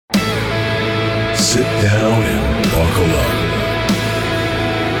Sit down and buckle up.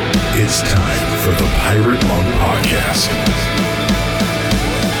 It's time for the Pirate Monk Podcast.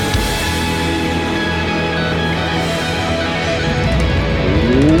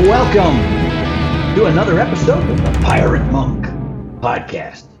 Welcome to another episode of the Pirate Monk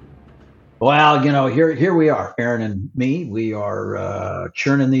Podcast. Well, you know, here we are, Aaron and me. We are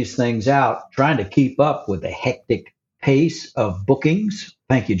churning these things out, trying to keep up with the hectic pace of bookings.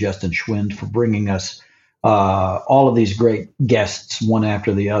 Thank you, Justin Schwind, for bringing us all of these great guests, one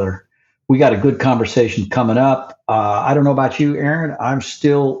after the other. We got a good conversation coming up. I don't know about you, Aaron. I'm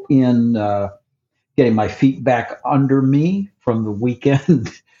still in getting my feet back under me from the weekend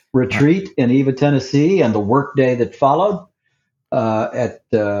retreat in Eva, Tennessee, and the work day that followed at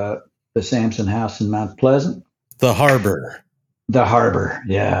the Samson House in Mount Pleasant. The Harbor. The Harbor,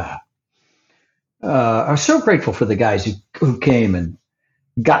 yeah. I'm so grateful for the guys who came and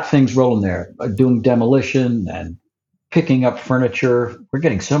got things rolling there, doing demolition and picking up furniture. We're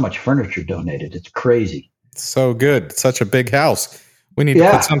getting so much furniture donated. It's crazy. So good. Such a big house. We need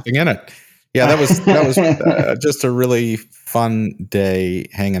to put something in it. Yeah, that was just a really fun day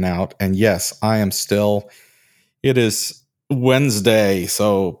hanging out. And yes, it is Wednesday,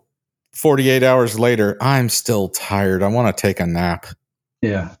 so 48 hours later, I'm still tired. I want to take a nap.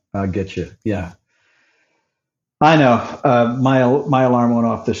 Yeah, I'll get you. Yeah. I know. My alarm went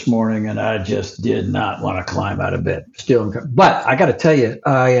off this morning, and I just did not want to climb out of bed. But I got to tell you,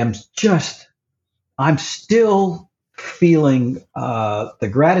 I'm still feeling the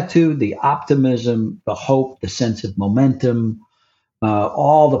gratitude, the optimism, the hope, the sense of momentum,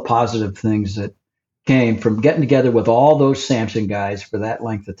 all the positive things that came from getting together with all those Samson guys for that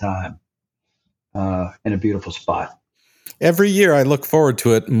length of time in a beautiful spot. Every year, I look forward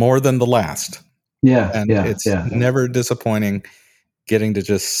to it more than the last. It's never disappointing getting to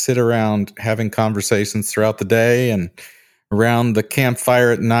just sit around having conversations throughout the day and around the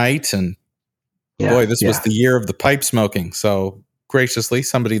campfire at night. And this was the year of the pipe smoking. So graciously,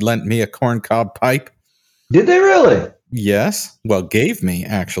 somebody lent me a corncob pipe. Did they really? Yes. Well, gifted me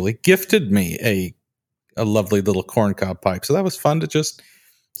a lovely little corncob pipe. So that was fun to just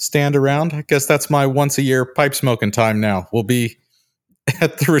stand around. I guess that's my once a year pipe smoking time now. We'll be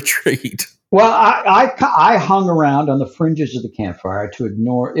at the retreat. Well, I hung around on the fringes of the campfire to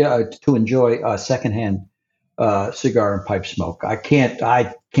enjoy a secondhand cigar and pipe smoke. I can't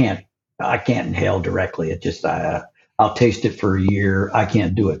inhale directly. It just I'll taste it for a year. I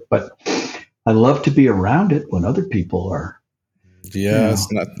can't do it, but I love to be around it when other people are. Yes,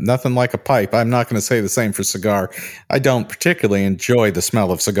 nothing like a pipe. I'm not going to say the same for cigar. I don't particularly enjoy the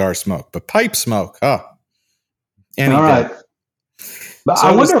smell of cigar smoke, but pipe smoke, any all right. day. But so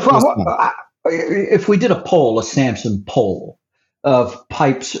I wonder if we did a poll, a Samson poll of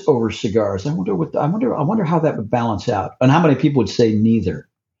pipes over cigars. I wonder how that would balance out, and how many people would say neither.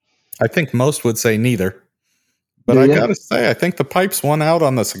 I think most would say neither, but I got to say, I think the pipes won out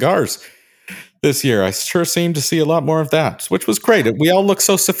on the cigars this year. I sure seem to see a lot more of that, which was great. We all look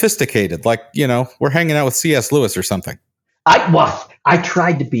so sophisticated, like we're hanging out with C.S. Lewis or something. I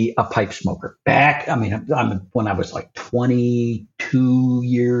tried to be a pipe smoker back. I mean, when I was like 22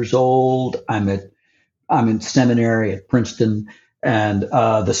 years old. I'm in seminary at Princeton, and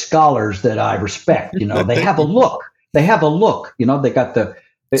the scholars that I respect, they have a look. They got the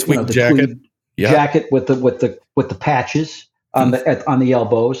sweet jacket, jacket with the patches on the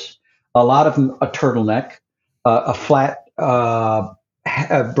elbows. A lot of them a turtleneck, a flat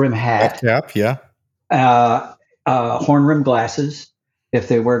brim hat, cap, horn rim glasses if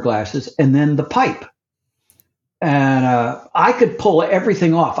they wear glasses, and then the pipe. And I could pull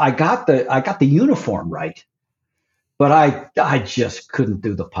everything off. I got the uniform right, but I just couldn't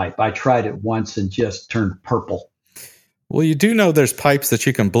do the pipe. I tried it once and just turned purple. Well, you do know there's pipes that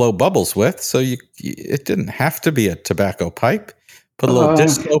you can blow bubbles with, so it didn't have to be a tobacco pipe. Put a little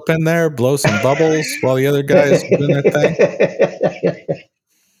disc soap in there, blow some bubbles while the other guys are doing their thing.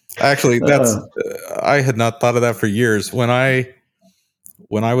 Actually, I had not thought of that for years. When I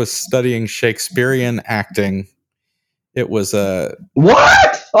was studying Shakespearean acting, it was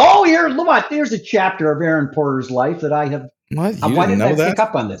what? Oh, there's a chapter of Aaron Porter's life that I have. What? Why didn't I pick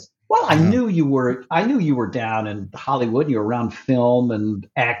up on this? Well, I knew you were down in Hollywood. You were around film and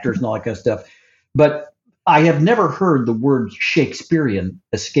actors and all that kind of stuff, but I have never heard the word Shakespearean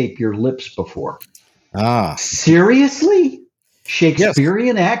escape your lips before. Seriously?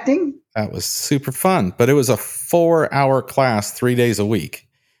 Shakespearean acting? That was super fun, but it was a 4-hour class, 3 days a week.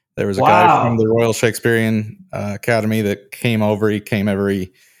 There was a guy from the Royal Shakespearean Academy that came over. He came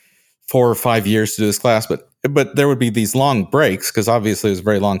every 4 or 5 years to do this class, but but there would be these long breaks because obviously it was a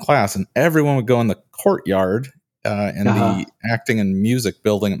very long class, and everyone would go in the courtyard in the acting and music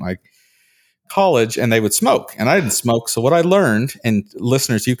building at my college, and they would smoke, and I didn't smoke. So what I learned, and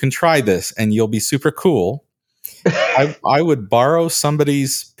listeners, you can try this and you'll be super cool. I would borrow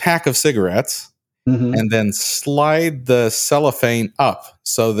somebody's pack of cigarettes and then slide the cellophane up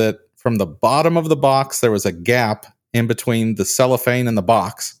so that from the bottom of the box, there was a gap in between the cellophane and the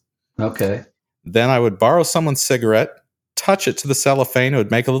box. Okay. Then I would borrow someone's cigarette, touch it to the cellophane. It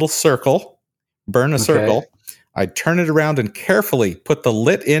would make a little circle, burn a circle. I'd turn it around and carefully put the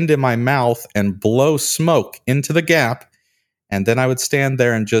lit end in my mouth and blow smoke into the gap. And then I would stand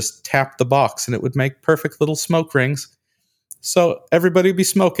there and just tap the box, and it would make perfect little smoke rings. So everybody would be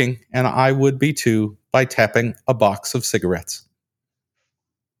smoking, and I would be too, by tapping a box of cigarettes.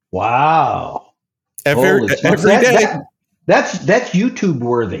 Wow. Every day. That's YouTube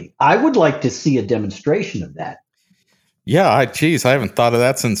worthy. I would like to see a demonstration of that. Yeah, I haven't thought of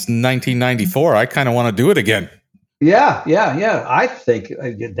that since 1994. I kind of want to do it again. Yeah. I think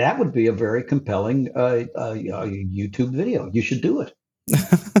that would be a very compelling YouTube video. You should do it.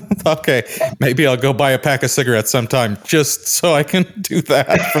 Okay, maybe I'll go buy a pack of cigarettes sometime just so I can do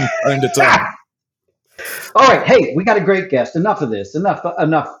that from time to time. All right, hey, we got a great guest. Enough of this. Enough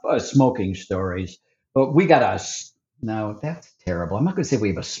smoking stories. But we got no, that's terrible. I'm not going to say we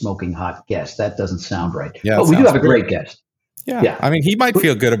have a smoking hot guest. That doesn't sound right. Yeah, but we do have a great guest. Yeah. I mean, he might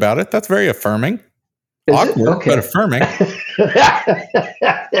feel good about it. That's very affirming. Awkward, okay. But affirming.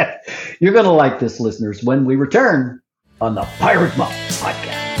 You're going to like this, listeners, when we return on the Pirate Monk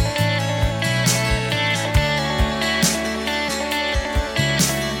Podcast.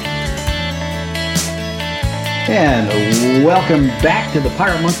 And welcome back to the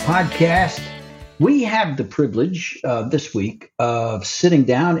Pirate Monk Podcast. We have the privilege this week of sitting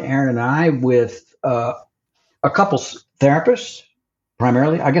down, Aaron and I, with a couples therapist,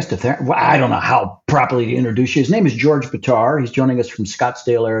 primarily. I guess I don't know how properly to introduce you. His name is George Bitar. He's joining us from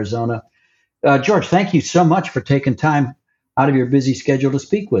Scottsdale, Arizona. George, thank you so much for taking time out of your busy schedule to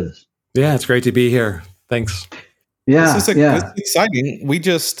speak with us. Yeah, it's great to be here. Thanks. Yeah, this is exciting.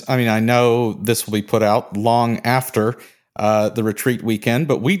 I know this will be put out long after the retreat weekend,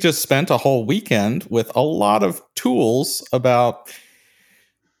 but we just spent a whole weekend with a lot of tools about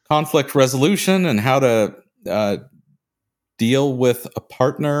conflict resolution and how to deal with a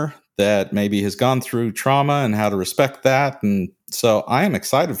partner that maybe has gone through trauma and how to respect that. And so I am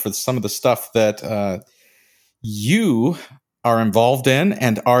excited for some of the stuff that you are involved in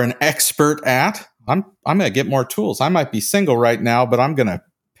and are an expert at. I'm going to get more tools. I might be single right now, but I'm going to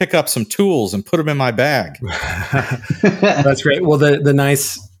pick up some tools and put them in my bag. That's great. Well,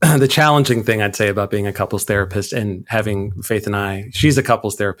 the challenging thing I'd say about being a couples therapist and having Faith and I, she's a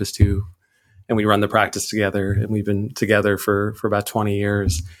couples therapist too, and we run the practice together, and we've been together for about 20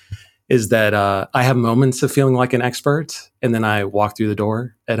 years, is that I have moments of feeling like an expert, and then I walk through the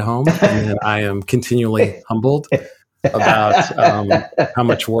door at home, and then I am continually humbled about how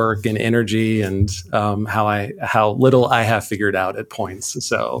much work and energy and how little I have figured out at points.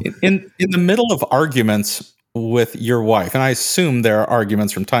 So in the middle of arguments with your wife, and I assume there are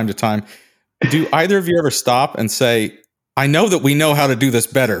arguments from time to time, do either of you ever stop and say, I know that we know how to do this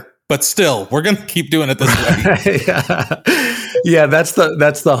better, but still, we're going to keep doing it this way? Yeah, that's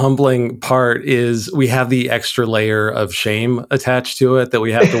the humbling part, is we have the extra layer of shame attached to it that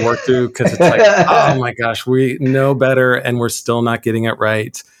we have to work through, because it's like, oh my gosh, we know better and we're still not getting it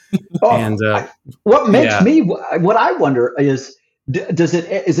right. What I wonder is,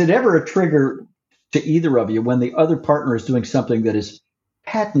 is it ever a trigger to either of you when the other partner is doing something that is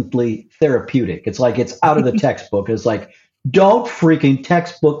patently therapeutic? It's like it's out of the textbook. It's like, don't freaking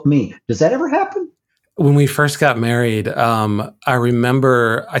textbook me. Does that ever happen? When we first got married, I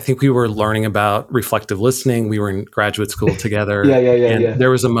remember, I think we were learning about reflective listening. We were in graduate school together. Yeah. There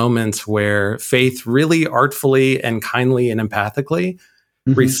was a moment where Faith really artfully and kindly and empathically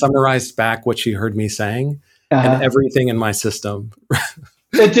summarized back what she heard me saying, and everything in my system.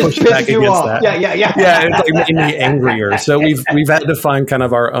 It just pissed you off. Yeah. Yeah, it like made me angrier. So we've had to find kind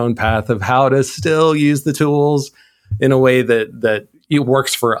of our own path of how to still use the tools in a way that it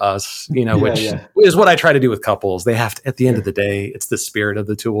works for us, which is what I try to do with couples. They have to, at the end of the day, it's the spirit of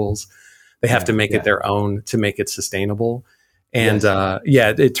the tools. They have to make it their own to make it sustainable. And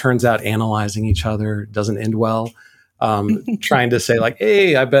it turns out analyzing each other doesn't end well. Trying to say like,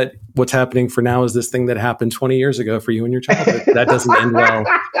 hey, I bet what's happening for now is this thing that happened 20 years ago for you and your child. That doesn't end well.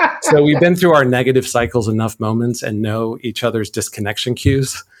 So we've been through our negative cycles enough moments and know each other's disconnection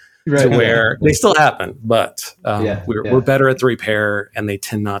cues to where they still happen, but we're better at the repair, and they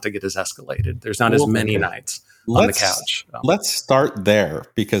tend not to get as escalated. There's not as many nights on the couch. Let's start there,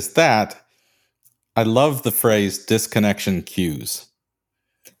 because I love the phrase disconnection cues.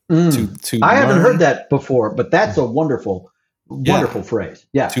 I haven't heard that before, but that's a wonderful phrase.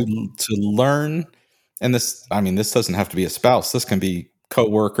 Yeah. To learn, and this doesn't have to be a spouse. This can be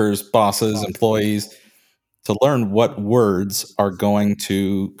coworkers, bosses, employees, to learn what words are going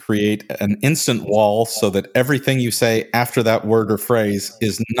to create an instant wall so that everything you say after that word or phrase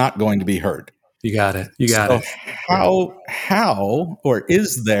is not going to be heard. You got it. How, or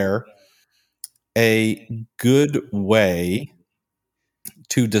is there a good way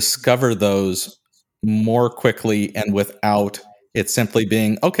to discover those more quickly and without it simply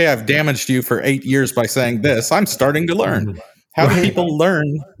being, okay, I've damaged you for 8 years by saying this, I'm starting to learn? How do people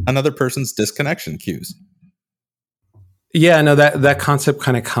learn another person's disconnection cues? Yeah, no, that concept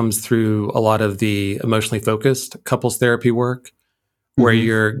kind of comes through a lot of the emotionally focused couples therapy work, where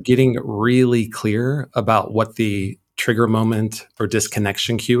you're getting really clear about what the trigger moment or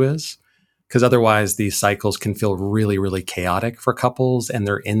disconnection cue is. Because otherwise these cycles can feel really, really chaotic for couples, and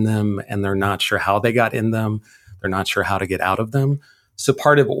they're in them and they're not sure how they got in them. They're not sure how to get out of them. So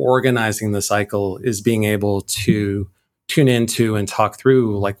part of organizing the cycle is being able to tune into and talk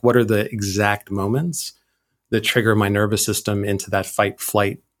through, like, what are the exact moments that trigger my nervous system into that fight,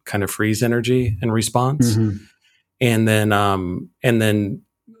 flight, kind of freeze energy and response. And then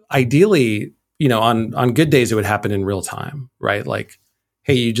ideally, on good days, it would happen in real time, right? Like,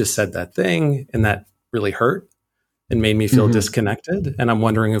 hey, you just said that thing and that really hurt and made me feel disconnected. And I'm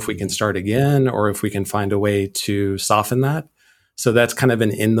wondering if we can start again, or if we can find a way to soften that. So that's kind of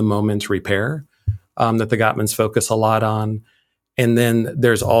an in the moment repair that the Gottmans focus a lot on. And then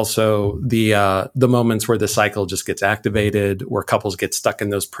there's also the moments where the cycle just gets activated, where couples get stuck in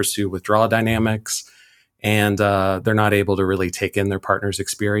those pursue withdraw dynamics, and they're not able to really take in their partner's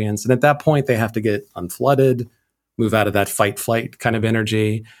experience. And at that point, they have to get unflooded, move out of that fight flight kind of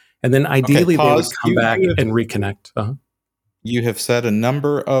energy. And then ideally they would come back and reconnect. You have said a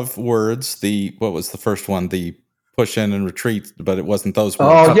number of words. What was the first one? The push in and retreat, but it wasn't those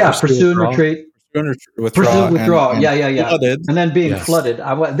words. Oh, yeah. Pursue and retreat. Withdraw. Yeah. Flooded. And then being flooded.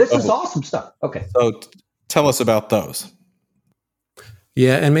 This is awesome stuff. Okay. So tell us about those.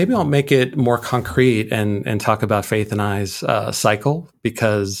 Yeah, and maybe I'll make it more concrete and talk about Faith and I's cycle,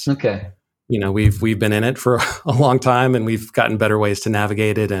 because we've been in it for a long time, and we've gotten better ways to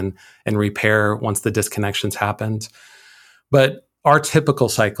navigate it and repair once the disconnections happened. But our typical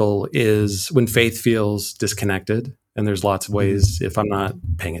cycle is when Faith feels disconnected. And there's lots of ways, if I'm not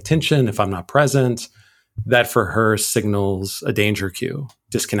paying attention, if I'm not present, that for her signals a danger cue,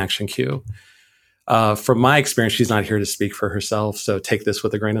 disconnection cue. From my experience, she's not here to speak for herself, so take this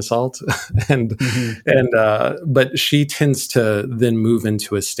with a grain of salt. But she tends to then move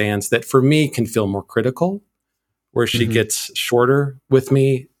into a stance that for me can feel more critical, where she gets shorter with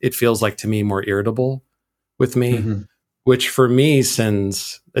me. It feels like to me more irritable with me, which for me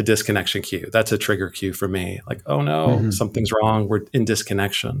sends a disconnection cue. That's a trigger cue for me. Like, oh no, something's wrong. We're in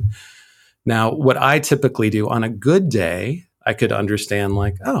disconnection. Now, what I typically do on a good day, I could understand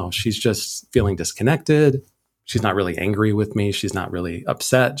like, oh, she's just feeling disconnected. She's not really angry with me. She's not really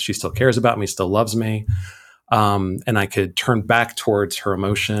upset. She still cares about me, still loves me. And I could turn back towards her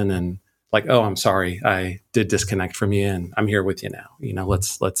emotion and like, oh, I'm sorry. I did disconnect from you and I'm here with you now.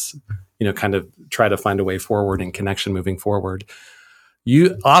 Let's kind of try to find a way forward in connection moving forward.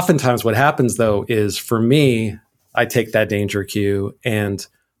 Oftentimes what happens though is for me, I take that danger cue and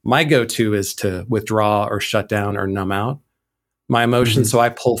my go-to is to withdraw or shut down or numb out my emotions. So I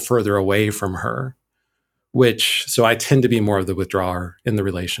pull further away from her, so I tend to be more of the withdrawer in the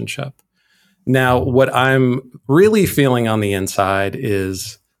relationship. Now, what I'm really feeling on the inside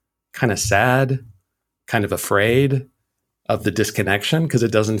is kind of sad, kind of afraid of the disconnection because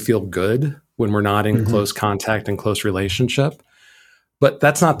it doesn't feel good when we're not in close contact and close relationship. But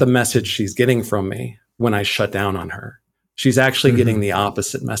that's not the message she's getting from me when I shut down on her. She's actually getting the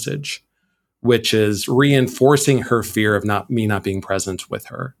opposite message, which is reinforcing her fear of not being present with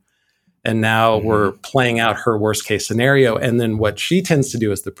her. And now we're playing out her worst case scenario. And then what she tends to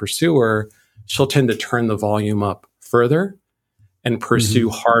do as the pursuer, she'll tend to turn the volume up further and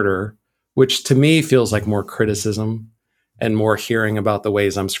pursue harder, which to me feels like more criticism and more hearing about the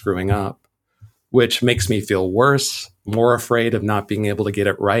ways I'm screwing up, which makes me feel worse, more afraid of not being able to get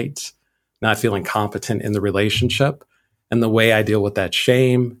it right, not feeling competent in the relationship. And the way I deal with that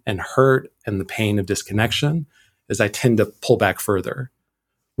shame and hurt and the pain of disconnection is I tend to pull back further,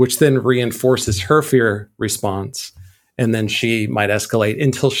 which then reinforces her fear response And then she might escalate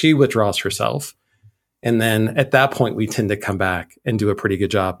until she withdraws herself. And then at that point, we tend to come back and do a pretty good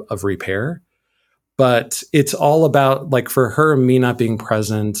job of repair. But it's all about, like, for her, me not being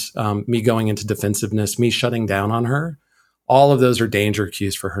present, me going into defensiveness, me shutting down on her. All of those are danger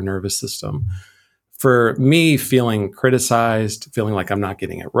cues for her nervous system. For me, feeling criticized, feeling like I'm not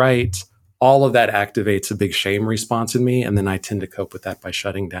getting it right, all of that activates a big shame response in me. And then I tend to cope with that by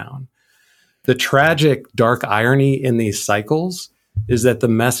shutting down. The tragic, dark irony in these cycles is that the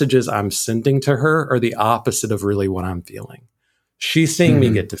messages I'm sending to her are the opposite of really what I'm feeling. She's seeing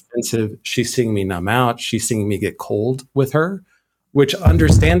me get defensive. She's seeing me numb out. She's seeing me get cold with her, which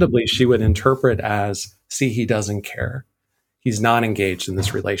understandably she would interpret as, see, he doesn't care. He's not engaged in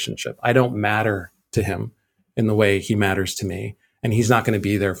this relationship. I don't matter to him in the way he matters to me. And he's not going to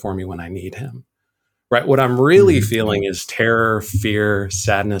be there for me when I need him. Right? What I'm really feeling is terror, fear,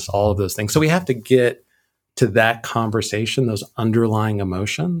 sadness, all of those things. So we have to get to that conversation, those underlying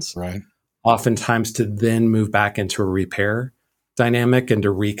emotions, right? Oftentimes to then move back into a repair dynamic and to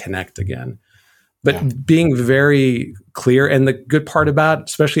reconnect again. But being very clear, and the good part about,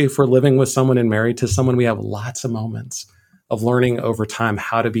 especially if we're living with someone and married to someone, we have lots of moments of learning over time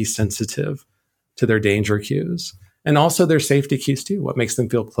how to be sensitive to their danger cues and also their safety cues too. What makes them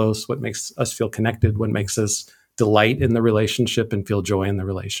feel close, what makes us feel connected, what makes us delight in the relationship and feel joy in the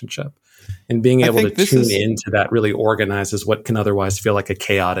relationship. And being able to tune into that really organizes what can otherwise feel like a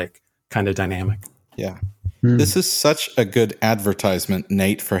chaotic kind of dynamic. Yeah. This is such a good advertisement,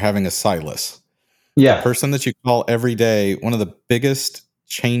 Nate, for having a Silas. Yeah. The person that you call every day. One of the biggest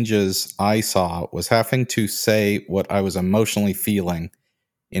changes I saw was having to say what I was emotionally feeling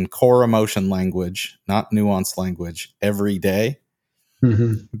in core emotion language, not nuanced language, every day.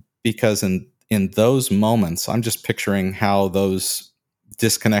 Because in those moments, I'm just picturing how those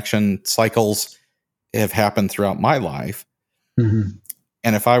disconnection cycles have happened throughout my life. And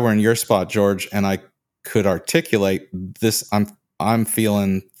if I were in your spot, George, and I could articulate this, I'm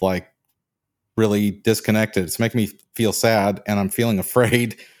feeling like really disconnected. It's making me feel sad and I'm feeling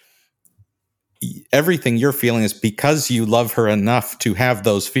afraid. Everything you're feeling is because you love her enough to have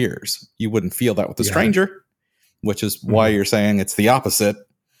those fears. You wouldn't feel that with a stranger, which is why you're saying it's the opposite.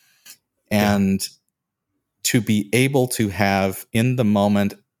 And to be able to have in the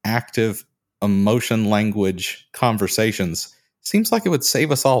moment active emotion language conversations seems like it would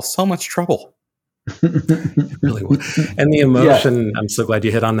save us all so much trouble. It really would. And the emotion, I'm so glad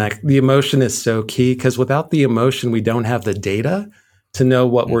you hit on that. The emotion is so key because without the emotion, we don't have the data to know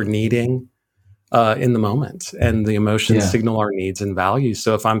what we're needing in the moment. And the emotions signal our needs and values.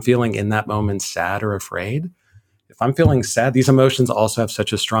 So if I'm feeling in that moment sad or afraid, if I'm feeling sad, these emotions also have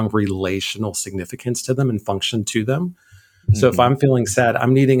such a strong relational significance to them and function to them. So if I'm feeling sad,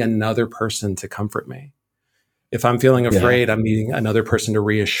 I'm needing another person to comfort me. If I'm feeling afraid, I'm needing another person to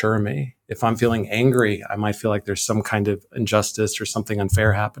reassure me. If I'm feeling angry, I might feel like there's some kind of injustice or something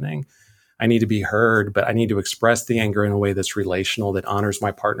unfair happening. I need to be heard, but I need to express the anger in a way that's relational, that honors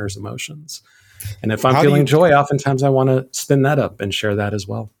my partner's emotions. And if I'm feeling joy, oftentimes I want to spin that up and share that as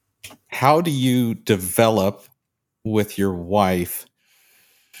well. How do you develop with your wife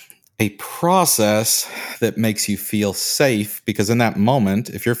a process that makes you feel safe? Because in that moment,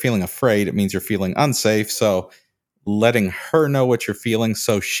 if you're feeling afraid, it means you're feeling unsafe. So letting her know what you're feeling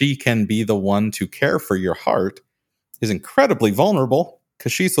so she can be the one to care for your heart is incredibly vulnerable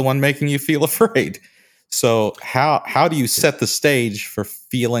because she's the one making you feel afraid. So how do you set the stage for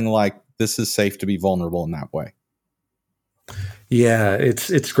feeling like this is safe to be vulnerable in that way? Yeah,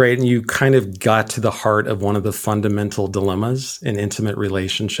 it's great. And you kind of got to the heart of one of the fundamental dilemmas in intimate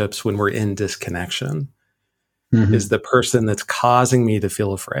relationships when we're in disconnection, is the person that's causing me to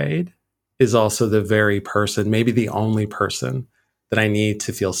feel afraid is also the very person, maybe the only person that I need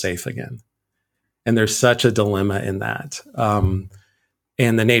to feel safe again. And there's such a dilemma in that.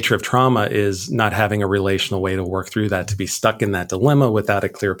 And the nature of trauma is not having a relational way to work through that, to be stuck in that dilemma without a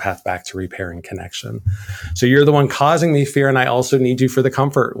clear path back to repair and connection. So you're the one causing me fear, and I also need you for the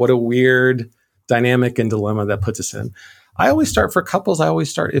comfort. What a weird dynamic and dilemma that puts us in. I always start for couples,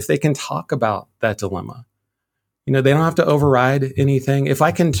 if they can talk about that dilemma. You know, they don't have to override anything. If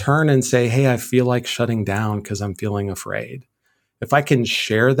I can turn and say, hey, I feel like shutting down because I'm feeling afraid. If I can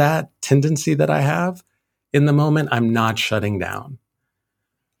share that tendency that I have in the moment, I'm not shutting down.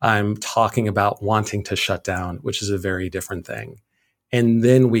 I'm talking about wanting to shut down, which is a very different thing. And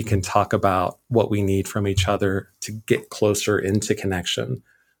then we can talk about what we need from each other to get closer into connection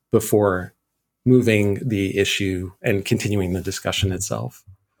before moving the issue and continuing the discussion itself.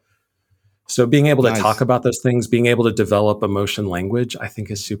 So being able to talk about those things, being able to develop emotion language, I think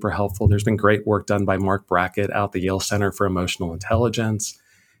is super helpful. There's been great work done by Mark Brackett out at the Yale Center for Emotional Intelligence.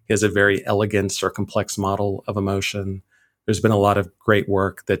 He has a very elegant, circumplex model of emotion. There's been a lot of great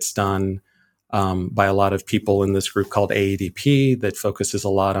work that's done by a lot of people in this group called AADP that focuses a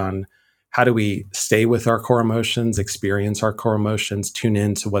lot on how do we stay with our core emotions, experience our core emotions, tune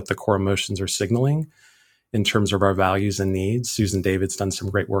into what the core emotions are signaling in terms of our values and needs. Susan David's done some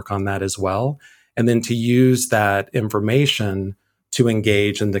great work on that as well. And then to use that information to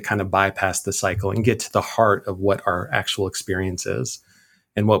engage and to kind of bypass the cycle and get to the heart of what our actual experience is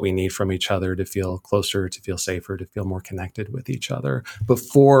and what we need from each other to feel closer, to feel safer, to feel more connected with each other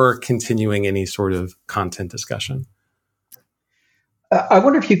before continuing any sort of content discussion. I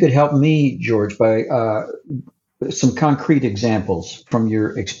wonder if you could help me, George, by some concrete examples from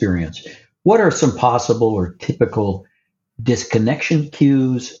your experience. What are some possible or typical disconnection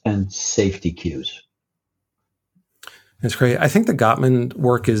cues and safety cues? That's great. I think the Gottman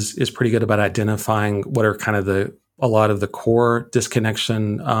work is pretty good about identifying what are kind of a lot of the core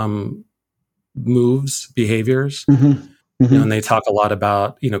disconnection moves, behaviors. And they talk a lot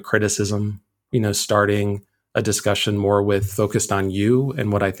about, criticism, starting a discussion more with focused on you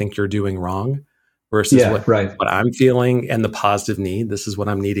and what I think you're doing wrong versus what I'm feeling and the positive need. This is what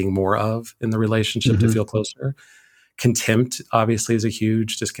I'm needing more of in the relationship to feel closer. Contempt, obviously, is a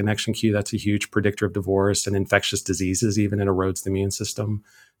huge disconnection cue. That's a huge predictor of divorce and infectious diseases. Even it erodes the immune system.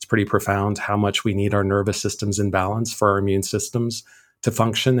 It's pretty profound how much we need our nervous systems in balance for our immune systems to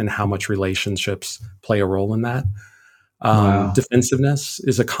function and how much relationships play a role in that. Defensiveness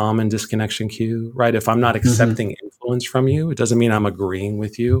is a common disconnection cue, right? If I'm not accepting influence from you, it doesn't mean I'm agreeing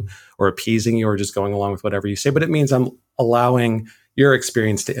with you or appeasing you or just going along with whatever you say, but it means I'm allowing your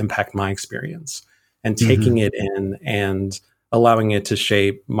experience to impact my experience and taking it in and allowing it to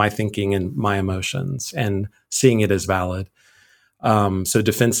shape my thinking and my emotions and seeing it as valid. So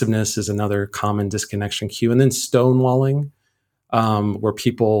defensiveness is another common disconnection cue. And then stonewalling, where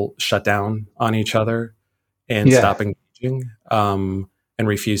people shut down on each other and stop engaging and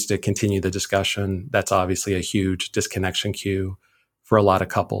refuse to continue the discussion. That's obviously a huge disconnection cue for a lot of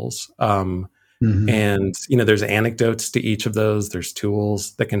couples. And, there's anecdotes to each of those. There's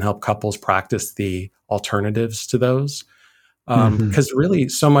tools that can help couples practice the alternatives to those. Because really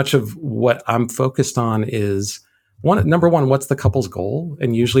so much of what I'm focused on is number one, what's the couple's goal?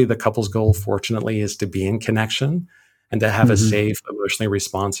 And usually the couple's goal, fortunately, is to be in connection and to have a safe, emotionally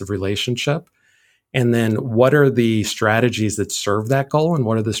responsive relationship. And then what are the strategies that serve that goal? And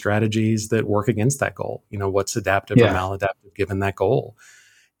what are the strategies that work against that goal? What's adaptive or maladaptive given that goal?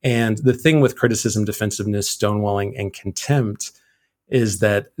 And the thing with criticism, defensiveness, stonewalling, and contempt is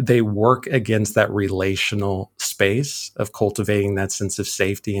that they work against that relational space of cultivating that sense of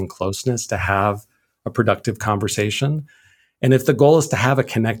safety and closeness to have a productive conversation. And if the goal is to have a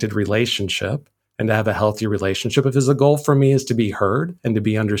connected relationship and to have a healthy relationship, if the goal for me is to be heard and to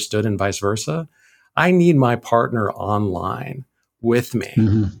be understood and vice versa, I need my partner online with me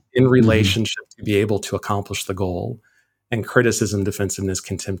in relationship to be able to accomplish the goal. And criticism, defensiveness,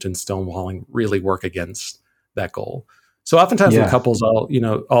 contempt, and stonewalling really work against that goal. So oftentimes with couples, I'll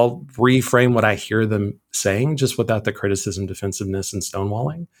reframe what I hear them saying just without the criticism, defensiveness, and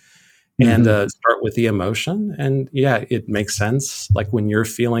stonewalling. And start with the emotion. And it makes sense. Like when you're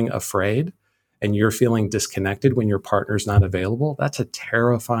feeling afraid and you're feeling disconnected when your partner's not available, that's a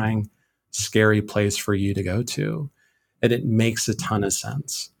terrifying, scary place for you to go to. And it makes a ton of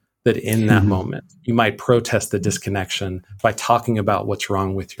sense that in that moment, you might protest the disconnection by talking about what's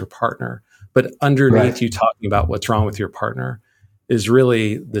wrong with your partner. But underneath you talking about what's wrong with your partner is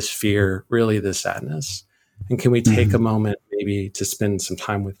really this fear, really this sadness. And can we take a moment maybe to spend some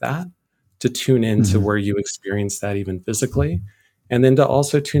time with that, to tune into where you experience that even physically, and then to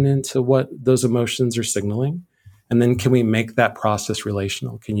also tune into what those emotions are signaling? And then can we make that process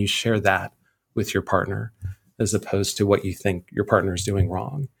relational? Can you share that with your partner as opposed to what you think your partner is doing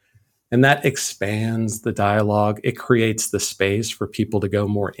wrong? And that expands the dialogue. It creates the space for people to go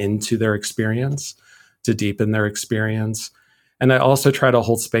more into their experience, to deepen their experience. And I also try to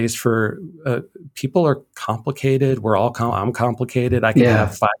hold space for people are complicated. I'm complicated. I can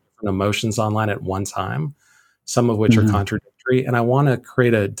have 5 different emotions online at one time, some of which are contradictory. And I want to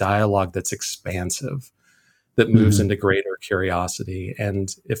create a dialogue that's expansive, that moves into greater curiosity.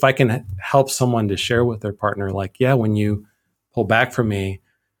 And if I can help someone to share with their partner, like, when you pull back from me,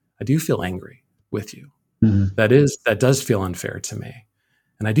 I do feel angry with you. That does feel unfair to me.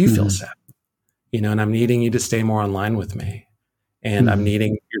 And I do feel sad, and I'm needing you to stay more online with me. And I'm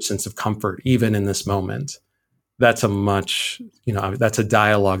needing your sense of comfort, even in this moment. that's that's a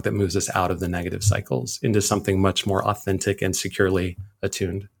dialogue that moves us out of the negative cycles into something much more authentic and securely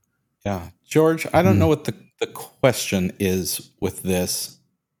attuned. Yeah. George, I don't know what the question is with this,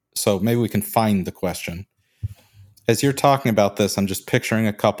 so maybe we can find the question. As you're talking about this, I'm just picturing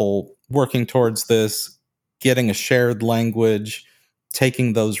a couple working towards this, getting a shared language,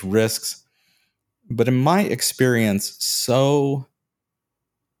 taking those risks. But in my experience, so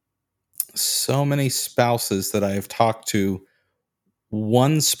many spouses that I have talked to,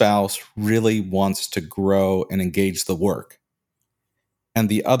 one spouse really wants to grow and engage the work, and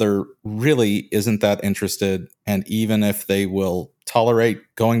the other really isn't that interested. And even if they will tolerate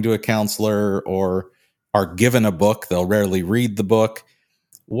going to a counselor or are given a book, they'll rarely read the book.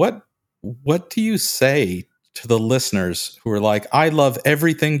 What do you say to the listeners who are like, I love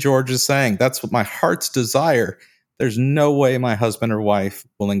everything George is saying. That's what my heart's desire. There's no way my husband or wife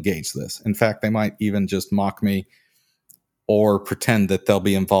will engage this. In fact, they might even just mock me or pretend that they'll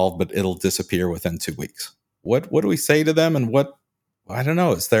be involved, but it'll disappear within 2 weeks. What do we say to them? And I don't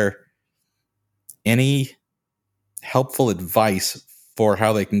know, is there any helpful advice for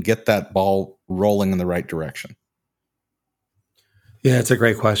how they can get that ball rolling in the right direction? Yeah, it's a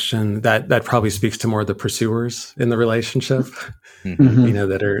great question. That probably speaks to more of the pursuers in the relationship,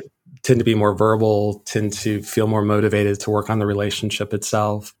 that tend to be more verbal, tend to feel more motivated to work on the relationship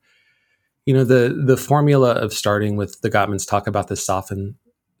itself. The formula of starting with the Gottmans talk about this soften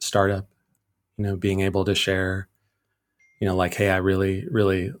startup, being able to share, like, hey, I really,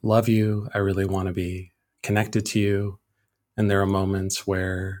 really love you. I really want to be connected to you. And there are moments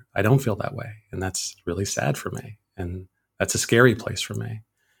where I don't feel that way. And that's really sad for me. And that's a scary place for me.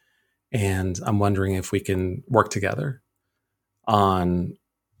 And I'm wondering if we can work together on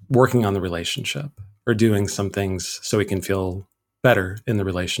working on the relationship or doing some things so we can feel better in the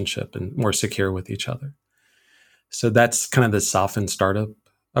relationship and more secure with each other. So that's kind of the softened startup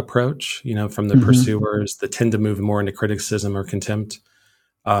approach, from the pursuers that tend to move more into criticism or contempt.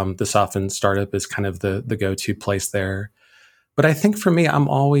 The softened startup is kind of the go-to place there. But I think for me, I'm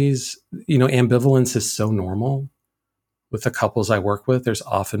always, ambivalence is so normal. With the couples I work with, there's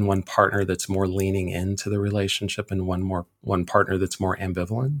often one partner that's more leaning into the relationship and one partner that's more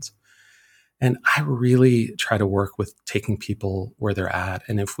ambivalent. And I really try to work with taking people where they're at.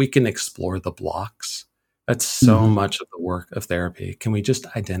 And if we can explore the blocks, that's so much of the work of therapy. Can we just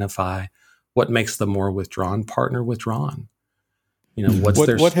identify what makes the more withdrawn partner withdrawn?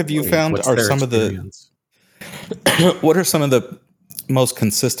 What have you found are some experience? What are some of the most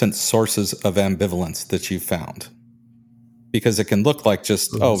consistent sources of ambivalence that you've found? Because it can look like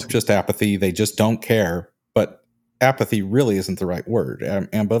just apathy. They just don't care. But apathy really isn't the right word.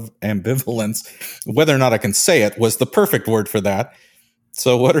 Ambivalence, whether or not I can say it, was the perfect word for that.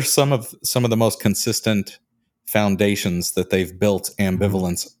 So what are some of the most consistent foundations that they've built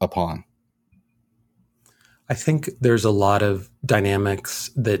ambivalence upon? I think there's a lot of dynamics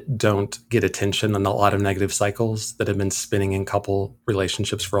that don't get attention and a lot of negative cycles that have been spinning in couple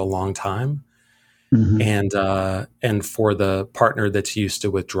relationships for a long time. And for the partner that's used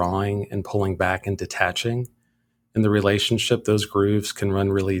to withdrawing and pulling back and detaching in the relationship, those grooves can run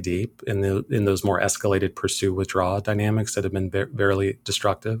really deep in those more escalated pursue-withdraw dynamics that have been very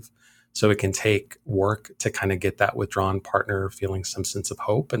destructive. So it can take work to kind of get that withdrawn partner feeling some sense of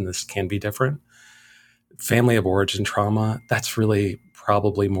hope, and this can be different. Family of origin trauma, that's really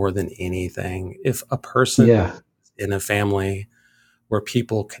probably more than anything. If a person in a family where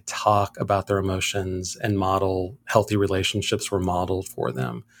people could talk about their emotions and model healthy relationships were modeled for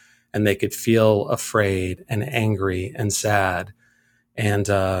them, and they could feel afraid and angry and sad and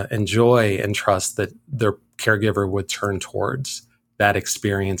joy and trust that their caregiver would turn towards that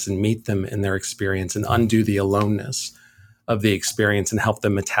experience and meet them in their experience and undo the aloneness of the experience and help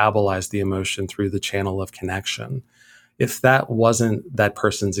them metabolize the emotion through the channel of connection. If that wasn't that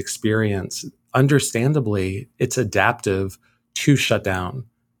person's experience, understandably, it's adaptive to shut down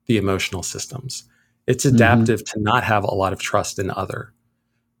the emotional systems. It's adaptive to not have a lot of trust in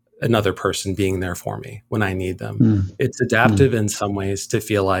another person being there for me when I need them. It's adaptive in some ways to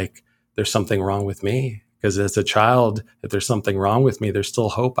feel like there's something wrong with me. Because as a child, if there's something wrong with me, there's still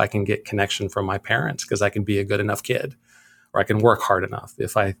hope I can get connection from my parents because I can be a good enough kid or I can work hard enough.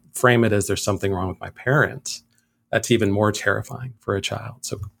 If I frame it as there's something wrong with my parents, that's even more terrifying for a child.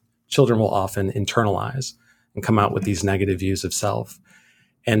 So children will often internalize and come out with these negative views of self.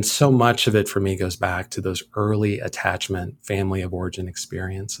 And so much of it for me goes back to those early attachment, family of origin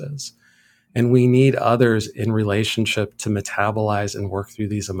experiences. And we need others in relationship to metabolize and work through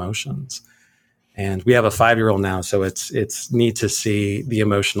these emotions. And we have a 5-year-old now, so it's neat to see the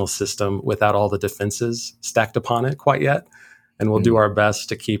emotional system without all the defenses stacked upon it quite yet. And we'll do our best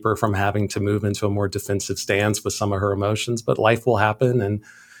to keep her from having to move into a more defensive stance with some of her emotions. But life will happen, and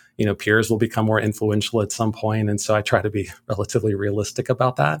peers will become more influential at some point. And so I try to be relatively realistic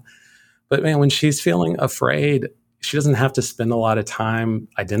about that. But man, when she's feeling afraid, she doesn't have to spend a lot of time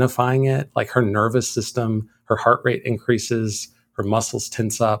identifying it. Like her nervous system, her heart rate increases, her muscles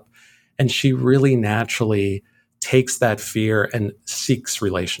tense up, and she really naturally takes that fear and seeks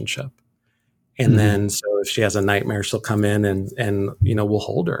relationship. And then, so if she has a nightmare, she'll come in and we'll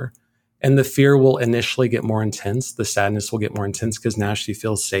hold her. And the fear will initially get more intense. The sadness will get more intense because now she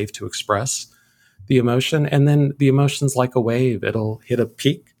feels safe to express the emotion. And then the emotion's like a wave. It'll hit a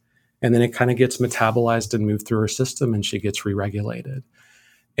peak, and then it kind of gets metabolized and moved through her system, and she gets re-regulated.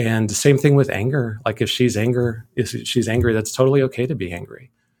 And the same thing with anger. Like if she's angry, that's totally okay to be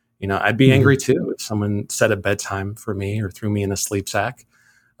angry. I'd be angry too if someone set a bedtime for me or threw me in a sleep sack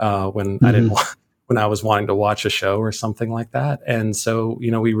when I was wanting to watch a show or something like that. And so,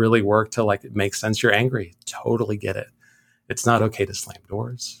 we really work to it makes sense. You're angry. Totally get it. It's not okay to slam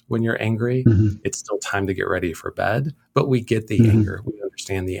doors when you're angry. It's still time to get ready for bed, but we get the anger. We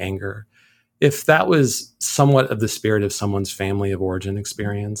understand the anger. If that was somewhat of the spirit of someone's family of origin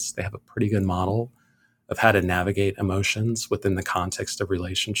experience, they have a pretty good model of how to navigate emotions within the context of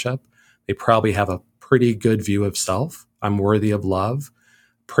relationship. They probably have a pretty good view of self. I'm worthy of love.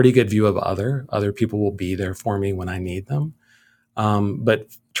 Pretty good view of other people will be there for me when I need them. But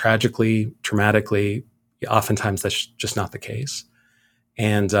traumatically, oftentimes that's just not the case.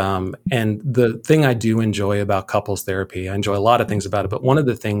 And the thing I do enjoy about couples therapy, I enjoy a lot of things about it, but one of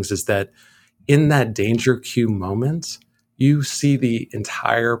the things is that in that danger cue moment, you see the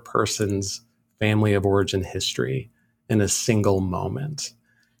entire person's family of origin history in a single moment.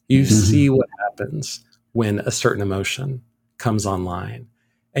 You see what happens when a certain emotion comes online.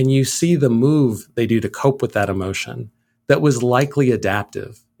 And you see the move they do to cope with that emotion that was likely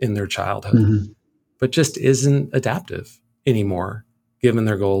adaptive in their childhood, but just isn't adaptive anymore, given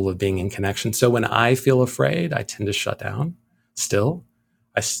their goal of being in connection. So when I feel afraid, I tend to shut down still.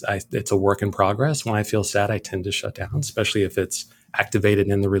 It's a work in progress. When I feel sad, I tend to shut down, especially if it's activated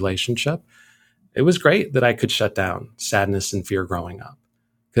in the relationship. It was great that I could shut down sadness and fear growing up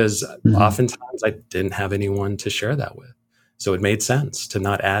because oftentimes I didn't have anyone to share that with. So it made sense to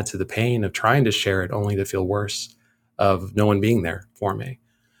not add to the pain of trying to share it only to feel worse of no one being there for me.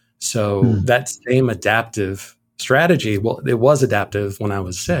 So that same adaptive strategy, well, it was adaptive when I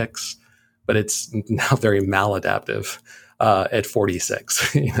was 6, but it's now very maladaptive at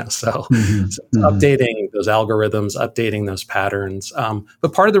 46, so updating those algorithms, updating those patterns.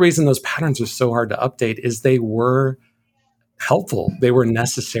 But part of the reason those patterns are so hard to update is they were helpful. They were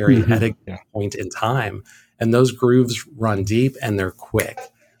necessary at a point in time. And those grooves run deep and they're quick.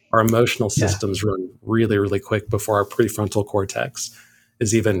 Our emotional systems run really, really quick before our prefrontal cortex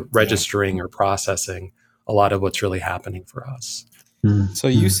is even registering or processing a lot of what's really happening for us. So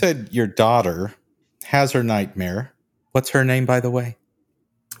you said your daughter has her nightmare. What's her name, by the way?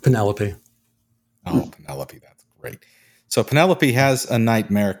 Penelope. Oh, Penelope. That's great. So Penelope has a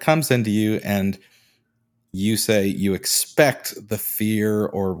nightmare, comes into you, and you say you expect the fear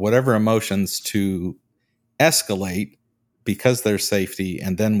or whatever emotions to escalate because there's safety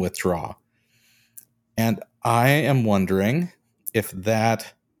and then withdraw. And I am wondering if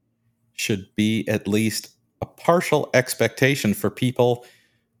that should be at least a partial expectation for people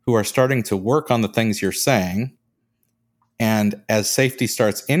who are starting to work on the things you're saying. And as safety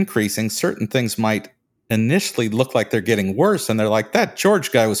starts increasing, certain things might initially look like they're getting worse. And they're like, that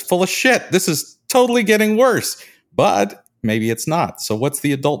George guy was full of shit. This is totally getting worse. But maybe it's not. So what's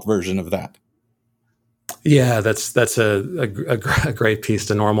the adult version of that? Yeah, that's a great piece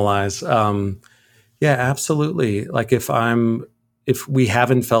to normalize. Yeah, absolutely. Like if we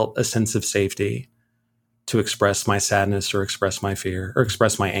haven't felt a sense of safety to express my sadness or express my fear or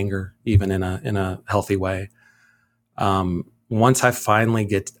express my anger, even in a healthy way, once I finally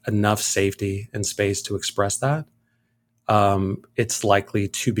get enough safety and space to express that, it's likely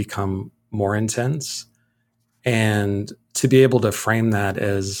to become more intense. And to be able to frame that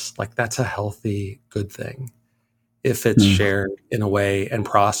as like, that's a healthy, good thing if it's shared in a way and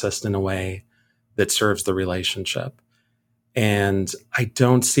processed in a way that serves the relationship. And I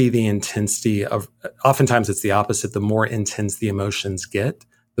don't see the intensity of, oftentimes it's the opposite. The more intense the emotions get,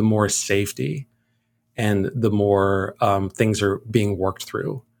 the more safety and the more things are being worked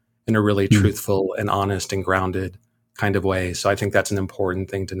through in a really truthful and honest and grounded kind of way. So I think that's an important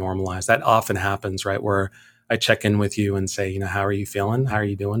thing to normalize. That often happens, right? Where I check in with you and say, how are you feeling? How are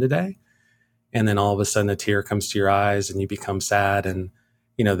you doing today? and then all of a sudden a tear comes to your eyes and you become sad, and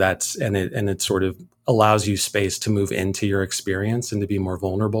it sort of allows you space to move into your experience and to be more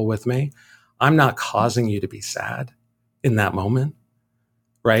vulnerable with me. I'm not causing you to be sad in that moment,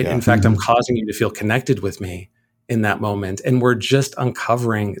 right? Yeah. In fact, I'm causing you to feel connected with me in that moment. And we're just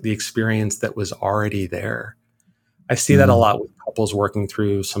uncovering the experience that was already there. I see that a lot with couples working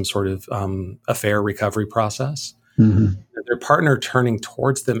through some sort of affair recovery process. Their partner turning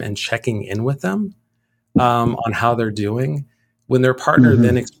towards them and checking in with them on how they're doing. When their partner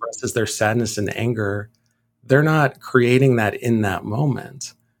then expresses their sadness and anger, they're not creating that in that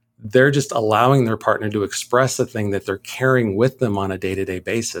moment. They're just allowing their partner to express the thing that they're carrying with them on a day-to-day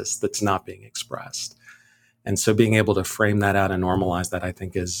basis that's not being expressed. And so being able to frame that out and normalize that, I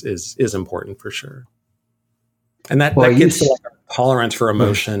think is important for sure. And that gets to like our tolerance for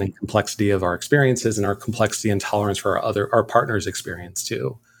emotion and complexity of our experiences, and our complexity and tolerance for our partner's experience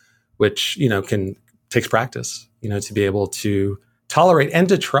too, which, takes practice, to be able to tolerate and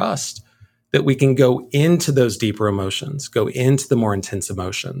to trust that we can go into those deeper emotions, go into the more intense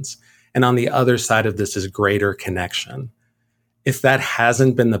emotions. And on the other side of this is greater connection. If that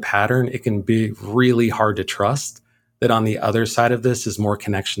hasn't been the pattern, it can be really hard to trust that on the other side of this is more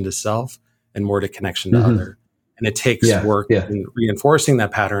connection to self and more to connection to other. And it takes work in reinforcing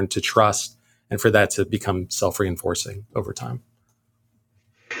that pattern to trust and for that to become self-reinforcing over time.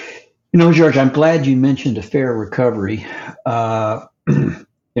 George, I'm glad you mentioned affair recovery. That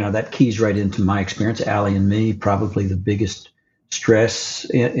keys right into my experience. Allie and me, probably the biggest stress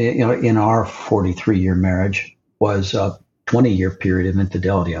in our 43-year marriage was a 20-year period of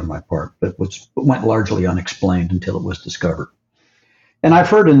infidelity on my part, but went largely unexplained until it was discovered. And I've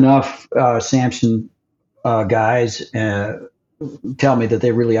heard enough Samson guys tell me that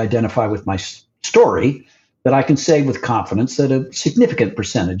they really identify with my story, that I can say with confidence that a significant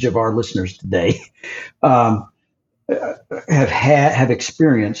percentage of our listeners today have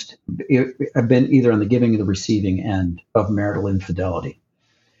experienced, have been either on the giving or the receiving end of marital infidelity.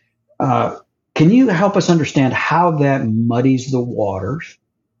 Can you help us understand how that muddies the waters?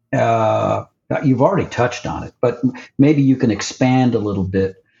 You've already touched on it, but maybe you can expand a little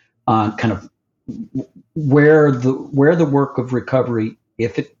bit on kind of where the work of recovery,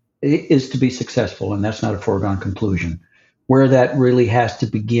 if it is to be successful, and that's not a foregone conclusion, where that really has to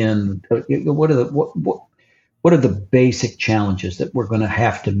begin. What are the basic challenges that we're going to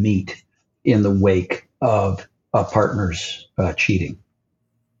have to meet in the wake of a partner's cheating?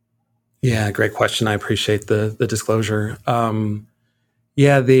 Yeah, great question. I appreciate the disclosure. So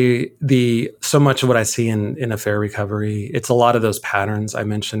much of what I see in affair recovery, it's a lot of those patterns I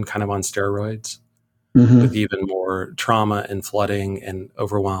mentioned kind of on steroids, with even more trauma and flooding and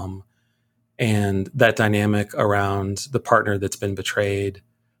overwhelm. And that dynamic around the partner that's been betrayed,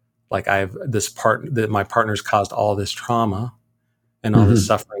 like I have this part that my partner's caused all this trauma and all this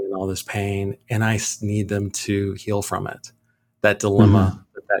suffering and all this pain, and I need them to heal from it. That dilemma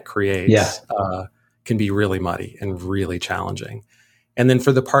that creates can be really muddy and really challenging. And then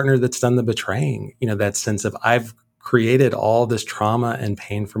for the partner that's done the betraying, that sense of I've created all this trauma and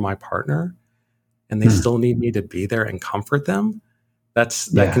pain for my partner, and they still need me to be there and comfort them. That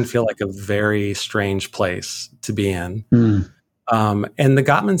can feel like a very strange place to be in. And the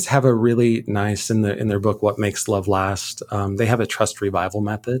Gottmans have a really nice, in their book, What Makes Love Last, they have a trust revival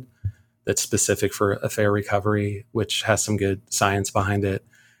method that's specific for affair recovery, which has some good science behind it.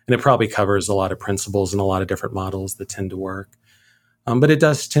 And it probably covers a lot of principles and a lot of different models that tend to work. But it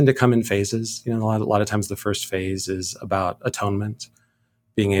does tend to come in phases. A lot of times the first phase is about atonement,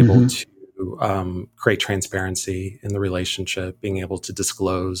 being able to create transparency in the relationship, being able to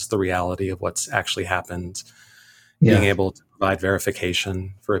disclose the reality of what's actually happened, being able to provide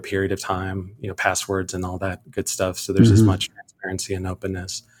verification for a period of time, passwords and all that good stuff. So there's as much transparency and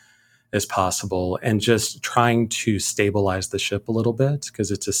openness as possible, and just trying to stabilize the ship a little bit, because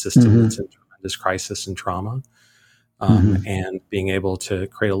it's a system that's in tremendous crisis and trauma. And being able to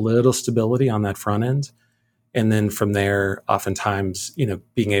create a little stability on that front end. And then from there, oftentimes,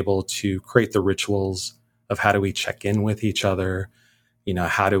 being able to create the rituals of how do we check in with each other?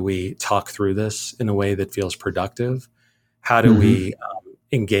 How do we talk through this in a way that feels productive? How do we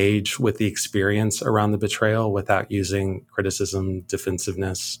engage with the experience around the betrayal without using criticism,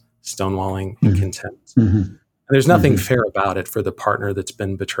 defensiveness, stonewalling, and contempt? And there's nothing fair about it for the partner that's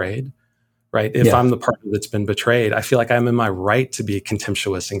been betrayed. Right. If I'm the partner that's been betrayed, I feel like I'm in my right to be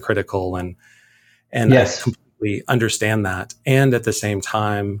contemptuous and critical, and I completely understand that. And at the same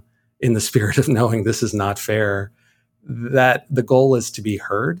time, in the spirit of knowing this is not fair, that the goal is to be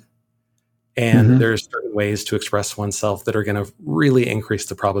heard And there's certain ways to express oneself that are going to really increase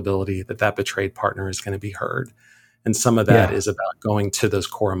the probability that that betrayed partner is going to be heard. And some of that is about going to those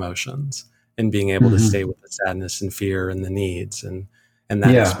core emotions and being able to stay with the sadness and fear and the needs and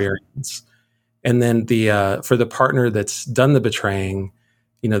that experience. And then for the partner that's done the betraying,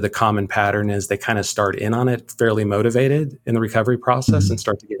 the common pattern is they kind of start in on it fairly motivated in the recovery process and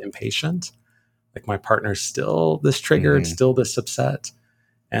start to get impatient. Like, my partner's still this triggered, still this upset.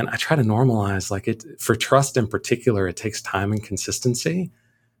 And I try to normalize, for trust in particular, it takes time and consistency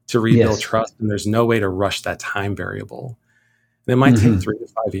to rebuild trust. And there's no way to rush that time variable. And it might take 3 to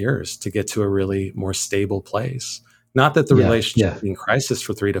 5 years to get to a really more stable place. Not that the relationship will be in crisis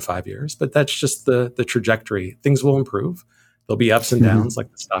for 3 to 5 years, but that's just the trajectory. Things will improve. There'll be ups and downs like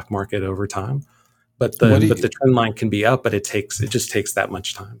the stock market over time. But the trend line can be up, but it just takes that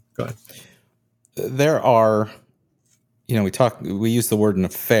much time. Go ahead. There are, we use the word an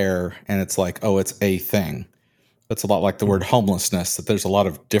affair, and it's like, oh, it's a thing. That's a lot like the word homelessness, that there's a lot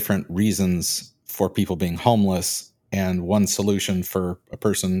of different reasons for people being homeless, and one solution for a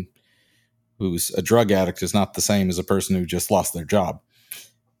person who's a drug addict is not the same as a person who just lost their job.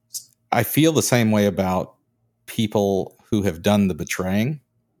 I feel the same way about people who have done the betraying,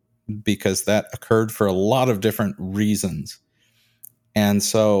 because that occurred for a lot of different reasons. And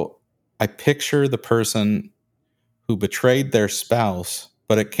so I picture the person who betrayed their spouse,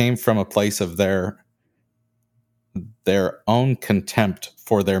 but it came from a place of their own contempt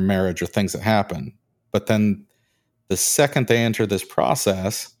for their marriage or things that happened. But then the second they enter this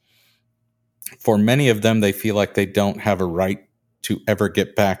process, for many of them, they feel like they don't have a right to ever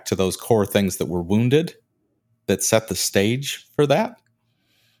get back to those core things that were wounded, that set the stage for that.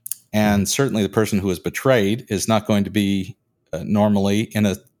 And certainly the person who was betrayed is not going to be normally in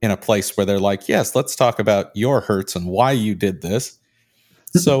a place where they're like, yes, let's talk about your hurts and why you did this.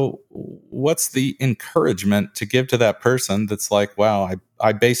 So what's the encouragement to give to that person that's like, wow,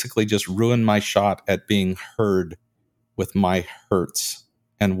 I basically just ruined my shot at being heard with my hurts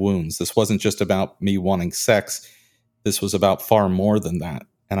and wounds. This wasn't just about me wanting sex. This was about far more than that.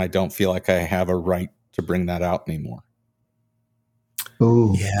 And I don't feel like I have a right to bring that out anymore.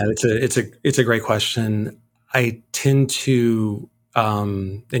 Ooh. Yeah, it's a great question. I tend to,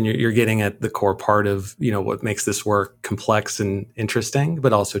 and you're getting at the core part of, what makes this work complex and interesting,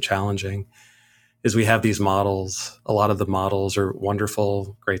 but also challenging, is we have these models. A lot of the models are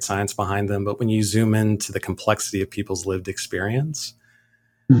wonderful, great science behind them. But when you zoom into the complexity of people's lived experience,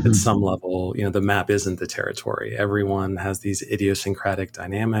 at some level, the map isn't the territory. Everyone has these idiosyncratic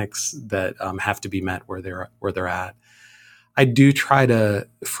dynamics that have to be met where they're at. I do try to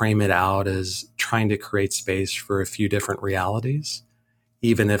frame it out as trying to create space for a few different realities,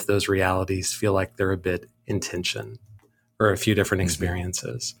 even if those realities feel like they're a bit in tension, or a few different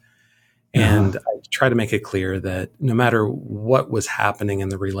experiences. And I try to make it clear that no matter what was happening in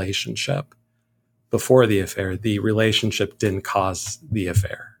the relationship before the affair, the relationship didn't cause the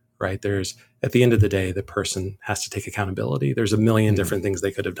affair, right? At the end of the day, the person has to take accountability. There's a million different things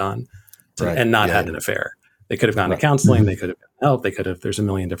they could have done and not had an affair. They could have gone to counseling. They could have gotten help. There's a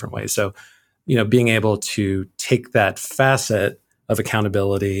million different ways. So, being able to take that facet of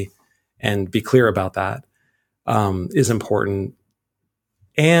accountability and be clear about that is important.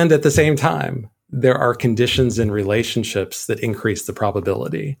 And at the same time, there are conditions in relationships that increase the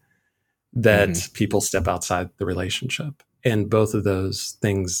probability that people step outside the relationship. And both of those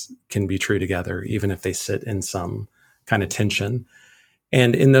things can be true together, even if they sit in some kind of tension.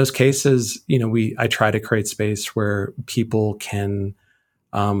 And in those cases, I try to create space where people can,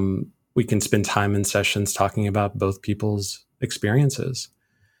 we can spend time in sessions talking about both people's experiences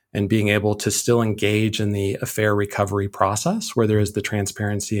and being able to still engage in the affair recovery process, where there is the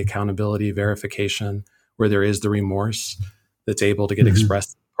transparency, accountability, verification, where there is the remorse that's able to get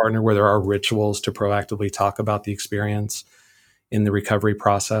expressed to the partner, where there are rituals to proactively talk about the experience in the recovery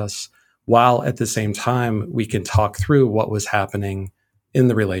process, while at the same time, we can talk through what was happening in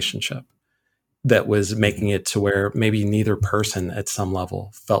the relationship that was making it to where maybe neither person at some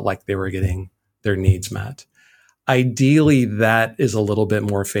level felt like they were getting their needs met. Ideally, that is a little bit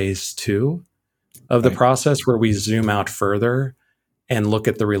more phase 2 of the process, where we zoom out further and look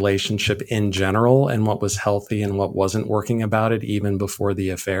at the relationship in general and what was healthy and what wasn't working about it even before the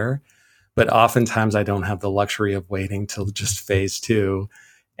affair. But oftentimes I don't have the luxury of waiting till just phase 2.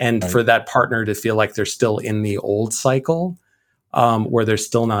 And for that partner to feel like they're still in the old cycle, where they're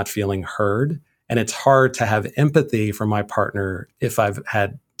still not feeling heard. And it's hard to have empathy for my partner if I've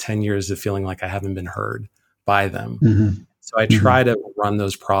had 10 years of feeling like I haven't been heard by them. So I try to run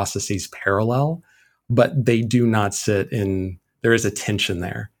those processes parallel, but they do not sit in, there is a tension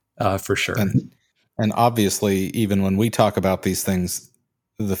there for sure. And obviously, even when we talk about these things,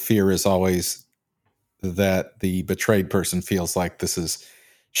 the fear is always that the betrayed person feels like this is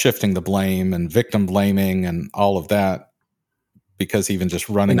shifting the blame and victim blaming and all of that, because even just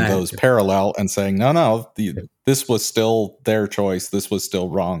running those parallel and saying, no, this was still their choice, this was still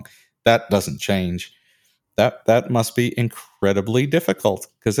wrong, that doesn't change. That must be incredibly difficult,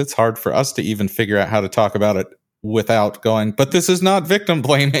 because it's hard for us to even figure out how to talk about it without going, but this is not victim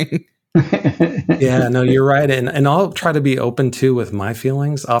blaming. Yeah, no, you're right. And I'll try to be open too with my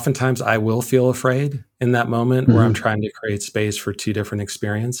feelings. Oftentimes I will feel afraid in that moment where I'm trying to create space for two different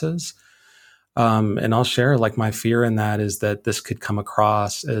experiences. And I'll share, like, my fear in that is that this could come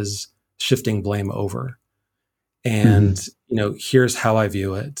across as shifting blame over. And, here's how I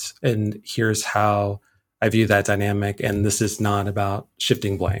view it. And here's how I view that dynamic. And this is not about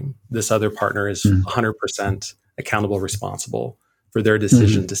shifting blame. This other partner is 100% accountable, responsible for their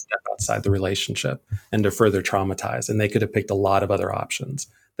decision to step outside the relationship and to further traumatize. And they could have picked a lot of other options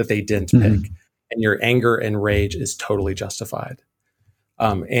that they didn't pick. And your anger and rage is totally justified.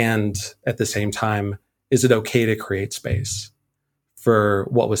 And at the same time, is it okay to create space for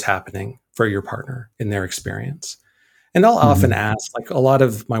what was happening for your partner in their experience? And I'll often ask, like, a lot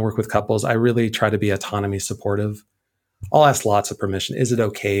of my work with couples, I really try to be autonomy supportive. I'll ask lots of permission. Is it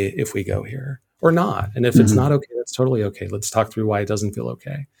okay if we go here or not? And if it's not okay, that's totally okay. Let's talk through why it doesn't feel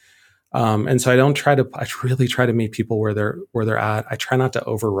okay. And so I really try to meet people where they're at. I try not to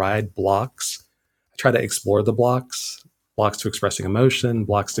override blocks. I try to explore the blocks to expressing emotion,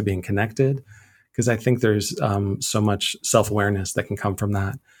 blocks to being connected, because I think there's so much self-awareness that can come from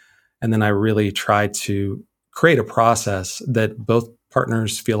that. And then I really try to create a process that both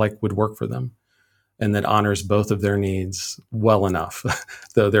partners feel like would work for them and that honors both of their needs well enough,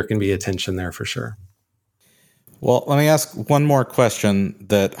 though there can be a tension there for sure. Well, let me ask one more question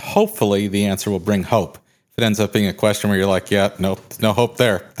that hopefully the answer will bring hope. If it ends up being a question where you're like, yeah, no hope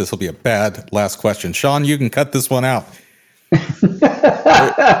there, this will be a bad last question. Sean, you can cut this one out.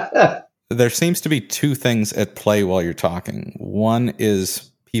 There seems to be two things at play while you're talking. One is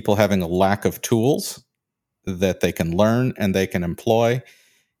people having a lack of tools that they can learn and they can employ,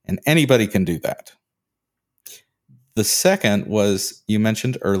 and anybody can do that. The second was, you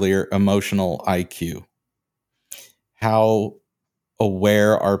mentioned earlier, emotional IQ. How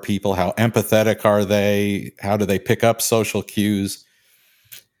aware are people? How empathetic are they? How do they pick up social cues?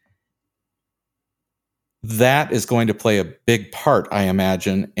 That is going to play a big part, I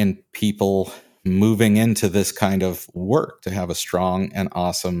imagine, in people moving into this kind of work to have a strong and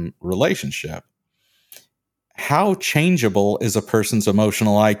awesome relationship. How changeable is a person's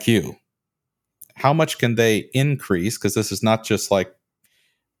emotional IQ? How much can they increase? Because this is not just like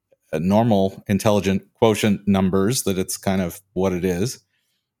a normal intelligent quotient numbers, that it's kind of what it is.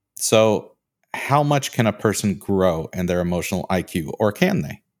 So how much can a person grow in their emotional IQ, or can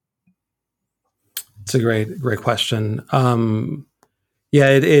they? It's a great question.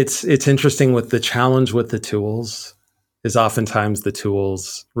 It's interesting with the challenge with the tools is oftentimes the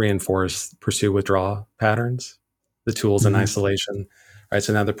tools reinforce pursue withdraw patterns, the tools in isolation, right?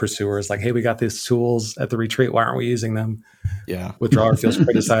 So now the pursuer is like, hey, we got these tools at the retreat. Why aren't we using them? Yeah. Withdrawer feels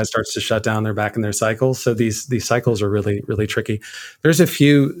criticized, starts to shut down. They're back in their cycles. So these cycles are really, really tricky. There's a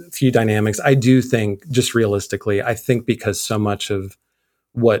few dynamics. I do think, just realistically, I think because so much of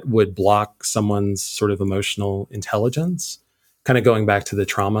what would block someone's sort of emotional intelligence, kind of going back to the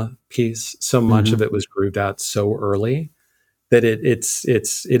trauma piece, so much of it was grooved out so early that it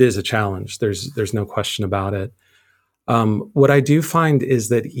is a challenge. There's no question about it. What I do find is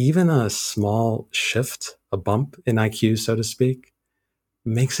that even a small shift, a bump in IQ, so to speak,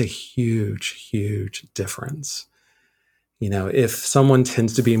 makes a huge, huge difference. If someone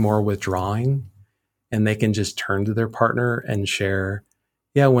tends to be more withdrawing and they can just turn to their partner and share,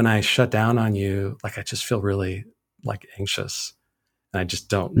 yeah, when I shut down on you, like, I just feel really like anxious and I just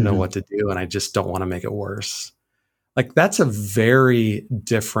don't know what to do. And I just don't want to make it worse. Like, that's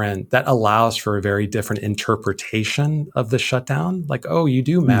that allows for a very different interpretation of the shutdown. Like, oh, you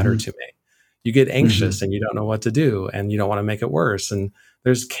do matter to me. You get anxious and you don't know what to do and you don't want to make it worse. And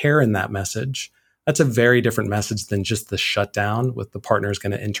there's care in that message. That's a very different message than just the shutdown, with the partner is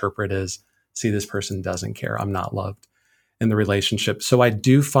going to interpret as, see, this person doesn't care. I'm not loved in the relationship. So I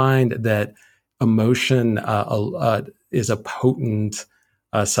do find that emotion is a potent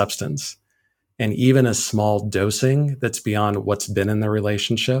substance. And even a small dosing that's beyond what's been in the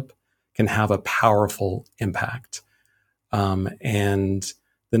relationship can have a powerful impact. And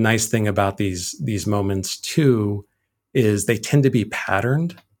the nice thing about these moments too is they tend to be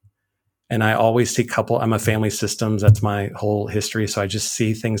patterned. And I always see I'm a family systems. That's my whole history. So I just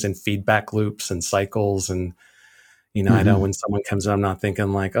see things in feedback loops and cycles. And, I know when someone comes in, I'm not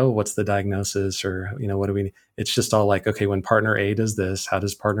thinking like, oh, what's the diagnosis or, what do we need? It's just all like, okay, when partner A does this, how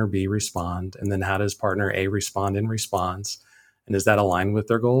does partner B respond? And then how does partner A respond in response? And is that aligned with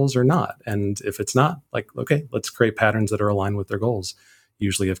their goals or not? And if it's not, like, okay, let's create patterns that are aligned with their goals,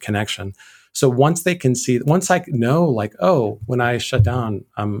 usually of connection. So once I know, like, oh, when I shut down,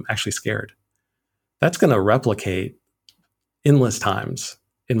 I'm actually scared, that's going to replicate endless times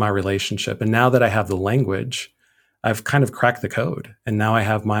in my relationship. And now that I have the language, I've kind of cracked the code, and now I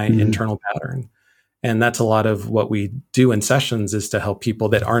have my internal pattern. And that's a lot of what we do in sessions, is to help people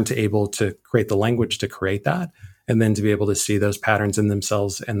that aren't able to create the language to create that, and then to be able to see those patterns in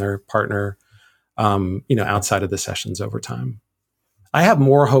themselves and their partner, outside of the sessions over time. I have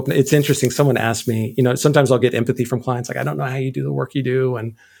more hope. It's interesting. Someone asked me, sometimes I'll get empathy from clients. Like, I don't know how you do the work you do.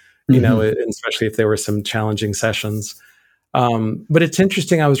 And, especially if there were some challenging sessions. But it's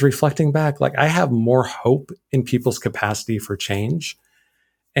interesting. I was reflecting back, like, I have more hope in people's capacity for change,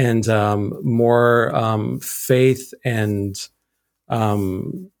 and more faith and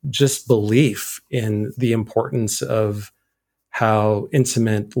just belief in the importance of how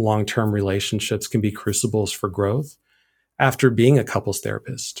intimate long-term relationships can be crucibles for growth, after being a couples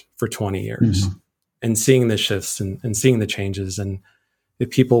therapist for 20 years and seeing the shifts and seeing the changes. And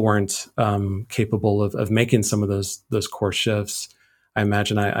if people weren't capable of making some of those core shifts, I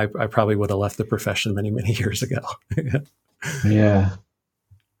imagine I probably would have left the profession many, many years ago. Yeah.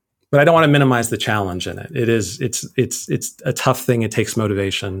 But I don't want to minimize the challenge in it. It's a tough thing. It takes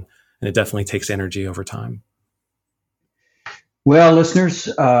motivation, and it definitely takes energy over time. Well, listeners,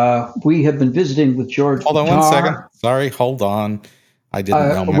 we have been visiting with George. Hold on 1 second. Sorry, hold on. I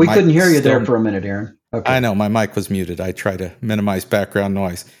didn't know. We couldn't hear you there for a minute, Aaron. Okay. I know, my mic was muted. I try to minimize background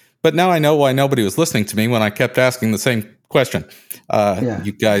noise. But now I know why nobody was listening to me when I kept asking the same question.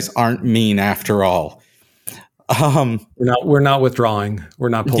 You guys aren't mean after all. We're not withdrawing. We're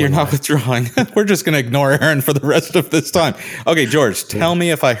not pulling. You're not withdrawing. We're just going to ignore Aaron for the rest of this time. Okay, George, tell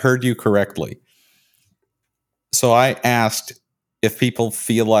me if I heard you correctly. So I asked if people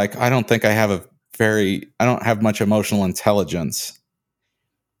feel like, I don't have much emotional intelligence.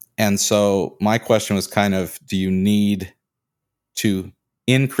 And so my question was kind of, do you need to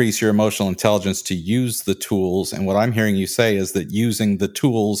increase your emotional intelligence to use the tools? And what I'm hearing you say is that using the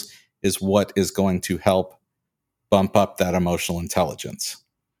tools is what is going to help bump up that emotional intelligence.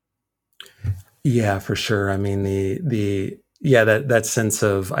 Yeah, for sure. I mean, that sense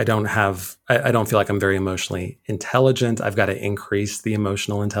of I don't feel like I'm very emotionally intelligent. I've got to increase the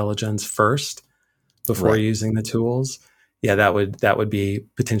emotional intelligence first before using the tools. Yeah, that would be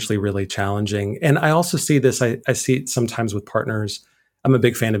potentially really challenging. And I also see this, I see it sometimes with partners. I'm a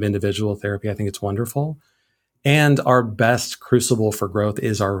big fan of individual therapy. I think it's wonderful. And our best crucible for growth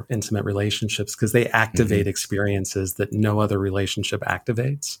is our intimate relationships, because they activate experiences that no other relationship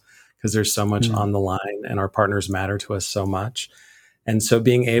activates, because there's so much on the line and our partners matter to us so much. And so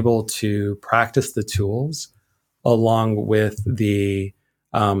being able to practice the tools along with the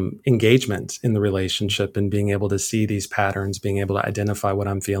engagement in the relationship and being able to see these patterns, being able to identify what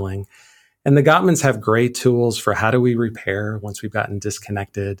I'm feeling. And the Gottmans have great tools for how do we repair once we've gotten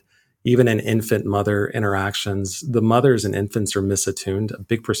disconnected. Even in infant-mother interactions, the mothers and infants are misattuned a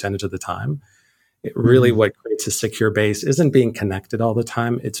big percentage of the time. It really what creates a secure base isn't being connected all the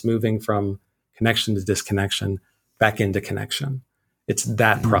time. It's moving from connection to disconnection back into connection. It's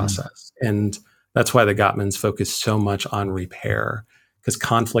that process. And that's why the Gottmans focus so much on repair, because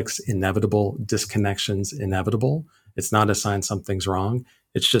conflict's inevitable, disconnection's inevitable. It's not a sign something's wrong.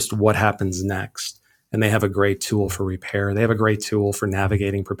 It's just what happens next. And they have a great tool for repair. They have a great tool for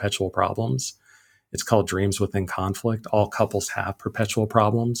navigating perpetual problems. It's called Dreams Within Conflict. All couples have perpetual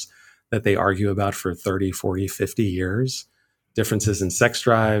problems that they argue about for 30, 40, 50 years. Differences in sex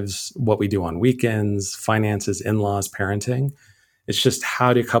drives, what we do on weekends, finances, in-laws, parenting. It's just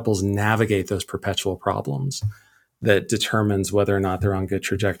how do couples navigate those perpetual problems that determines whether or not they're on good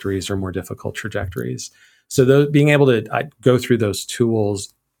trajectories or more difficult trajectories. So being able to go through those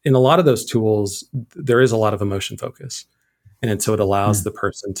tools, in a lot of those tools, there is a lot of emotion focus. And so it allows the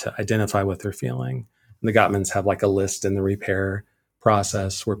person to identify what they're feeling. And the Gottmans have like a list in the repair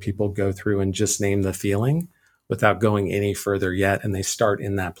process where people go through and just name the feeling without going any further yet. And they start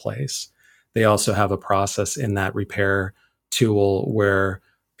in that place. They also have a process in that repair tool where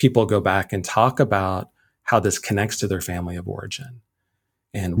people go back and talk about how this connects to their family of origin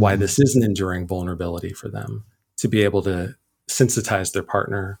and why this is an enduring vulnerability for them to be able to sensitize their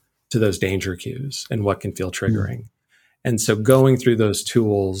partner to those danger cues and what can feel triggering. And so going through those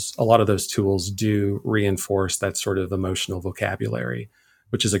tools, a lot of those tools do reinforce that sort of emotional vocabulary,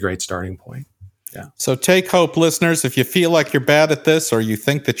 which is a great starting point. Yeah. So take hope, listeners. If you feel like you're bad at this, or you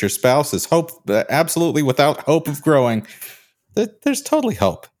think that your spouse is absolutely without hope of growing, there's totally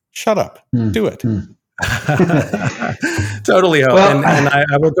hope. Shut up. Do it. Totally hope. Well, and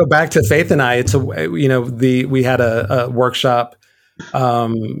I will go back to Faith and I. We had a workshop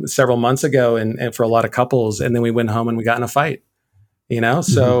several months ago and for a lot of couples, and then we went home and we got in a fight,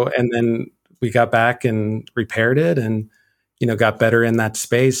 and then we got back and repaired it and, got better in that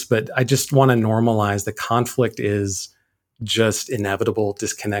space. But I just want to normalize the conflict is just inevitable.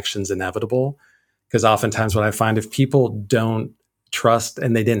 Disconnection's inevitable. Because oftentimes what I find, if people don't trust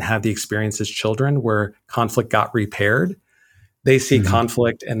and they didn't have the experience as children where conflict got repaired, they see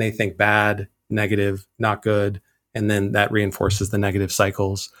conflict and they think bad, negative, not good. And then that reinforces the negative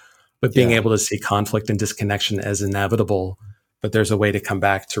cycles. But being able to see conflict and disconnection as inevitable, but there's a way to come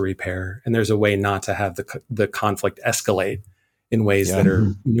back to repair. And there's a way not to have the conflict escalate in ways that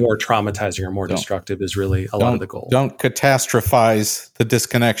are more traumatizing or more destructive is really a lot of the goal. Don't catastrophize the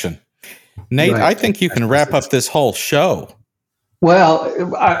disconnection. Nate, right. I think you can wrap up this whole show. Well,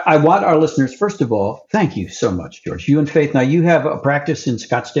 I want our listeners, first of all, thank you so much, George. You and Faith, now you have a practice in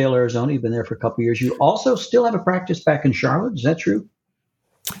Scottsdale, Arizona. You've been there for a couple of years. You also still have a practice back in Charlotte. Is that true?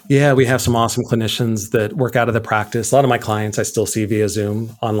 Yeah, we have some awesome clinicians that work out of the practice. A lot of my clients I still see via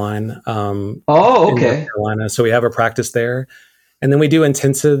Zoom online. In North Carolina. So we have a practice there. And then we do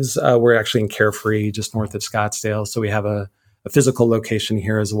intensives. We're actually in Carefree, just north of Scottsdale. So we have a physical location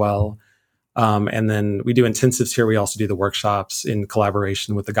here as well. And then we do intensives here. We also do the workshops in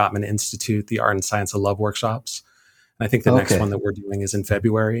collaboration with the Gottman Institute, the Art and Science of Love workshops. And I think the next one that we're doing is in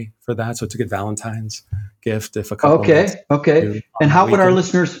February for that. So it's a good Valentine's gift if a couple. Okay. And how would our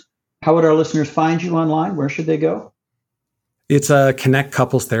listeners find you online? Where should they go? It's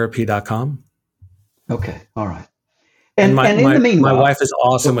connectcouplestherapy.com. Okay. All right. And in the meanwhile, my wife is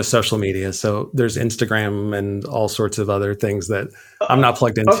awesome with social media. So there's Instagram and all sorts of other things that I'm not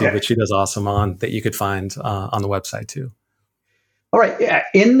plugged into, but she does awesome on that you could find on the website too. All right. Yeah.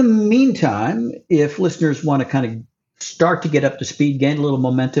 In the meantime, if listeners want to kind of start to get up to speed, gain a little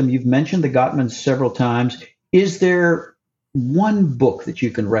momentum, you've mentioned the Gottmans several times. Is there one book that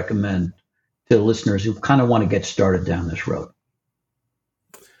you can recommend to listeners who kind of want to get started down this road?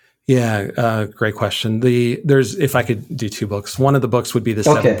 Yeah, great question. If I could do two books, one of the books would be the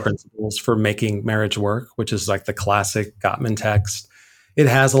 7 Principles for Making Marriage Work, which is like the classic Gottman text. It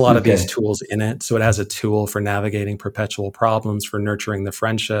has a lot of these tools in it. So it has a tool for navigating perpetual problems, for nurturing the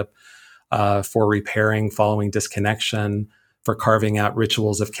friendship, for repairing following disconnection, for carving out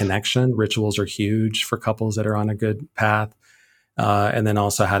rituals of connection. Rituals are huge for couples that are on a good path. And then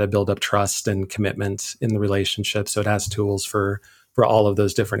also how to build up trust and commitment in the relationship. So it has tools for all of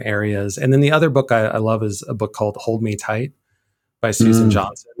those different areas. And then the other book I love is a book called Hold Me Tight by Susan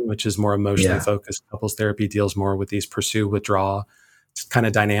Johnson, which is more emotionally focused. Couples therapy deals more with these pursue, withdraw kind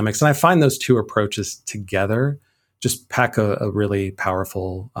of dynamics. And I find those two approaches together just pack a really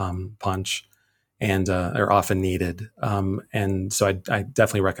powerful punch and are often needed. And so I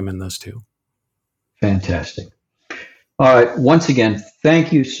definitely recommend those two. Fantastic. All right. Once again,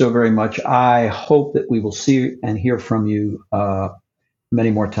 thank you so very much. I hope that we will see and hear from you many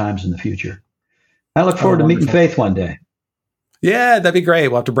more times in the future. I look forward to meeting Faith one day. Yeah, that'd be great.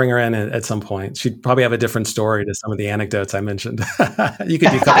 We'll have to bring her in at some point. She'd probably have a different story to some of the anecdotes I mentioned. You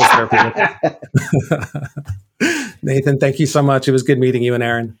could do couples therapy. Nathan, thank you so much. It was good meeting you and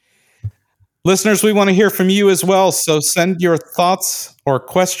Aaron. Listeners, we want to hear from you as well. So send your thoughts or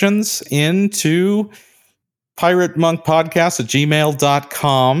questions into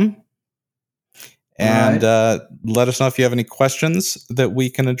piratemonkpodcast@gmail.com. And let us know if you have any questions that we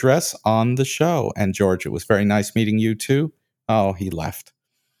can address on the show. And George, it was very nice meeting you too. Oh, he left.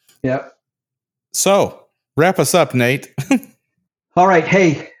 Yep. So wrap us up, Nate. All right.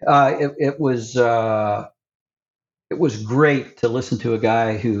 Hey, it was great to listen to a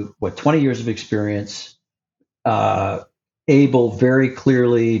guy who, 20 years of experience, able very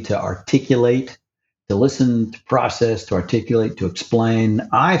clearly to articulate, to listen, to process, to articulate, to explain.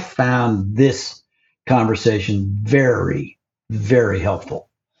 I found this conversation very, very helpful.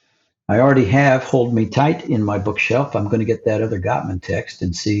 I already have Hold Me Tight in my bookshelf. I'm going to get that other Gottman text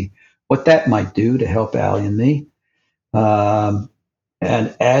and see what that might do to help Allie and me. And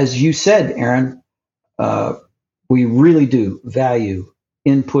as you said, Aaron, we really do value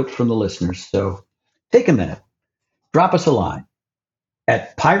input from the listeners. So take a minute, drop us a line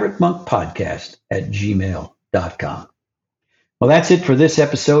at piratemonkpodcast@gmail.com. Well, that's it for this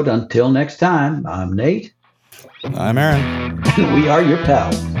episode. Until next time, I'm Nate. I'm Aaron. And we are your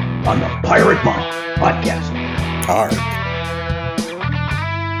pals on the Pirate Monk Podcast. Arg.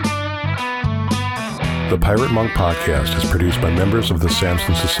 The Pirate Monk Podcast is produced by members of the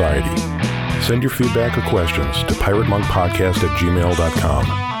Samson Society. Send your feedback or questions to piratemonkpodcast@gmail.com.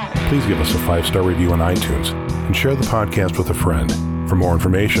 Please give us a 5-star review on iTunes and share the podcast with a friend. For more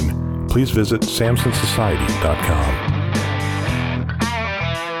information, please visit samsonsociety.com.